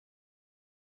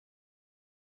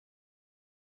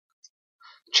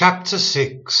Chapter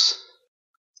 6.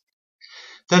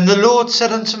 Then the Lord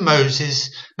said unto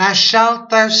Moses, Now shalt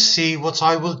thou see what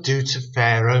I will do to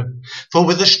Pharaoh, for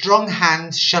with a strong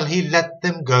hand shall he let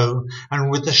them go, and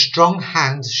with a strong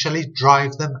hand shall he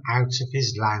drive them out of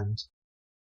his land.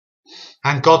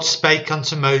 And God spake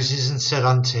unto Moses, and said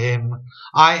unto him,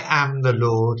 I am the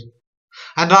Lord.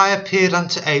 And I appeared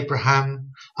unto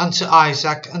Abraham, unto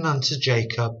Isaac, and unto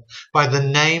Jacob, by the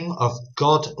name of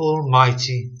God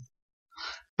Almighty.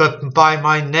 But by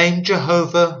my name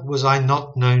Jehovah was I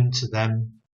not known to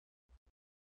them.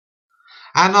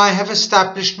 And I have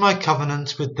established my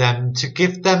covenant with them to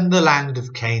give them the land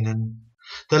of Canaan,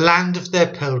 the land of their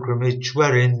pilgrimage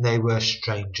wherein they were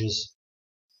strangers.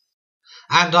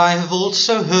 And I have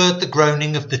also heard the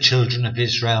groaning of the children of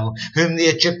Israel, whom the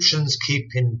Egyptians keep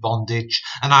in bondage,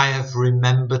 and I have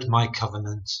remembered my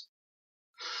covenant.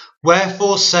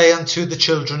 Wherefore say unto the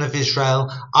children of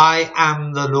Israel, I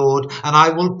am the Lord, and I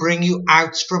will bring you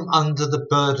out from under the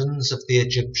burdens of the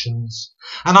Egyptians.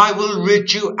 And I will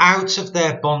rid you out of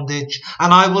their bondage,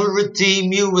 and I will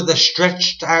redeem you with a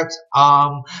stretched out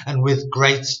arm and with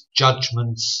great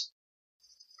judgments.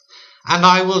 And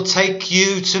I will take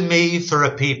you to me for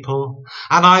a people,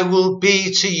 and I will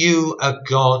be to you a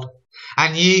God.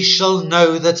 And ye shall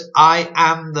know that I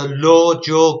am the Lord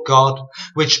your God,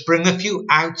 which bringeth you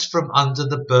out from under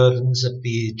the burdens of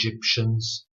the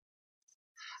Egyptians.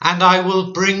 And I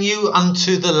will bring you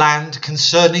unto the land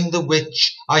concerning the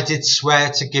which I did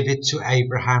swear to give it to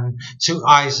Abraham, to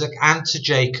Isaac, and to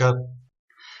Jacob.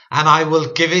 And I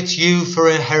will give it you for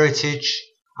a heritage.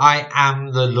 I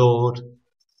am the Lord.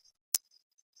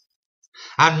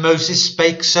 And Moses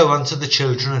spake so unto the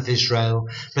children of Israel,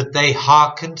 but they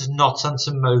hearkened not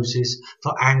unto Moses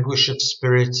for anguish of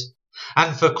spirit,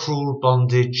 and for cruel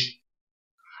bondage.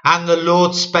 And the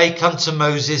Lord spake unto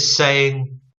Moses,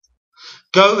 saying,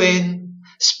 Go in,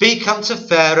 speak unto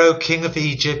Pharaoh king of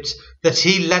Egypt, that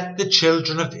he let the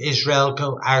children of Israel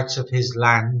go out of his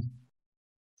land.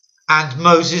 And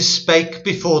Moses spake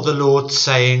before the Lord,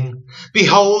 saying,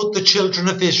 Behold, the children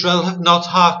of Israel have not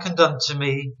hearkened unto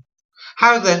me.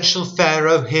 How then shall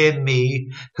Pharaoh hear me,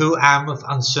 who am of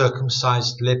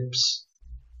uncircumcised lips?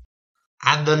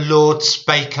 And the Lord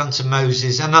spake unto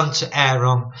Moses and unto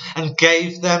Aaron, and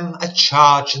gave them a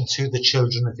charge unto the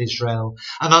children of Israel,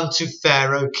 and unto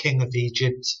Pharaoh king of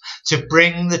Egypt, to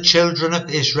bring the children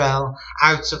of Israel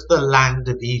out of the land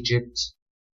of Egypt.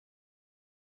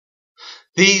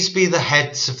 These be the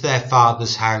heads of their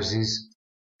fathers' houses.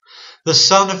 The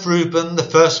son of Reuben, the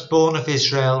firstborn of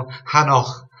Israel,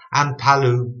 Hanoch, and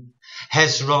Palu,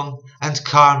 Hezron, and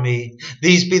Carmi.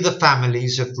 These be the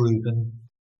families of Reuben.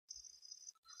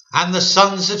 And the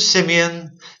sons of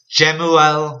Simeon,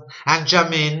 Jemuel, and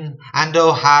Jamin, and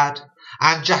Ohad,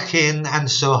 and Jachin, and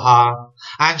Sohar,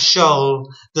 and Shaul,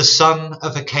 the son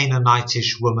of a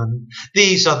Canaanitish woman.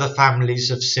 These are the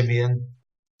families of Simeon.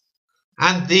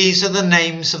 And these are the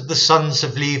names of the sons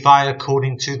of Levi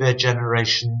according to their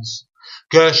generations,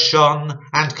 Gershon,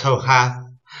 and Kohath,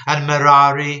 and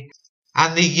Merari.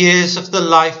 And the years of the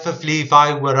life of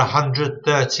Levi were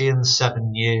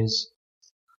 137 years.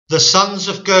 The sons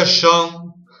of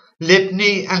Gershon,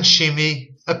 Libni and Shimi,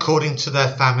 according to their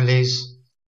families.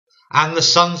 And the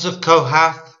sons of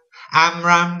Kohath,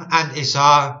 Amram and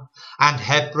Izhar, and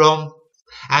Hebron,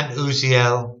 and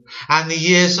Uziel. And the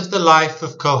years of the life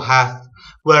of Kohath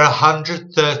were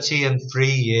 133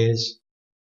 years.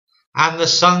 And the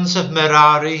sons of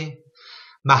Merari,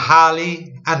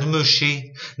 Mahali and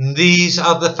Mushi. These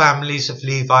are the families of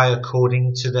Levi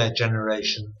according to their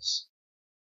generations.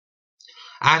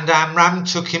 And Amram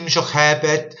took him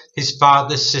Jochebed, his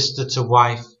father's sister, to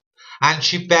wife, and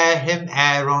she bare him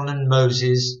Aaron and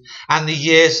Moses. And the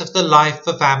years of the life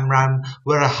of Amram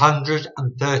were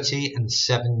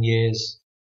 137 years.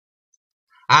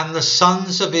 And the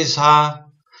sons of Izhar,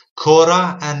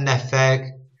 Korah and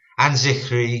Nepheg, and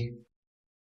Zichri.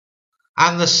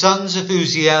 And the sons of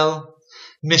Uziel,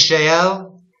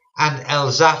 Mishael, and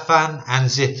Elzaphan, and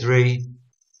Zithri.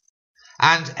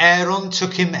 And Aaron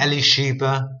took him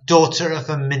Elisheba, daughter of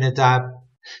Amminadab,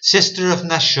 sister of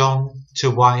Nashon,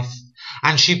 to wife,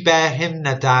 and she bare him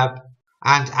Nadab,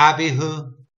 and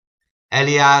Abihu,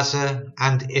 Eleazar,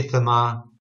 and Ithamar.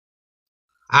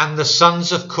 And the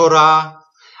sons of Korah,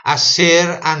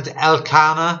 Asir, and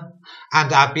Elkanah,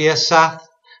 and Abiasaph.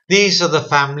 These are the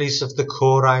families of the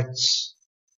Korites.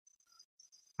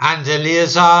 And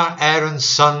Eleazar, Aaron's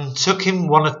son, took him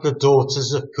one of the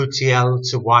daughters of Putiel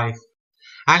to wife,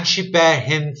 and she bare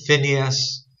him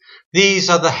Phinehas. These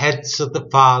are the heads of the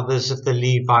fathers of the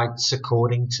Levites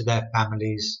according to their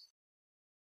families.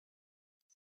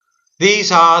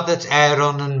 These are that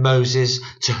Aaron and Moses,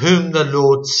 to whom the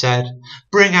Lord said,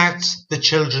 Bring out the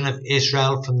children of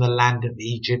Israel from the land of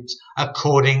Egypt,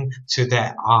 according to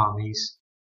their armies.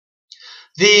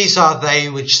 These are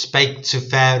they which spake to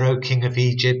Pharaoh king of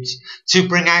Egypt, to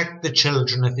bring out the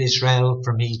children of Israel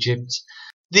from Egypt.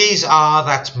 These are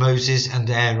that Moses and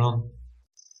Aaron.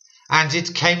 And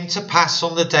it came to pass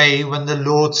on the day when the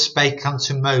Lord spake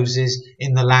unto Moses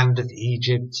in the land of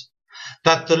Egypt,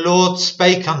 that the Lord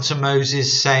spake unto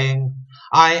Moses, saying,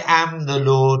 I am the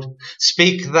Lord.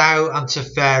 Speak thou unto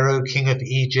Pharaoh king of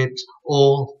Egypt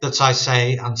all that I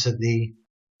say unto thee.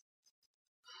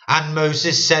 And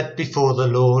Moses said before the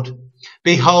Lord,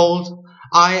 Behold,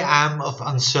 I am of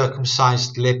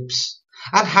uncircumcised lips,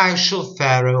 and how shall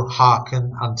Pharaoh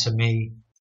hearken unto me?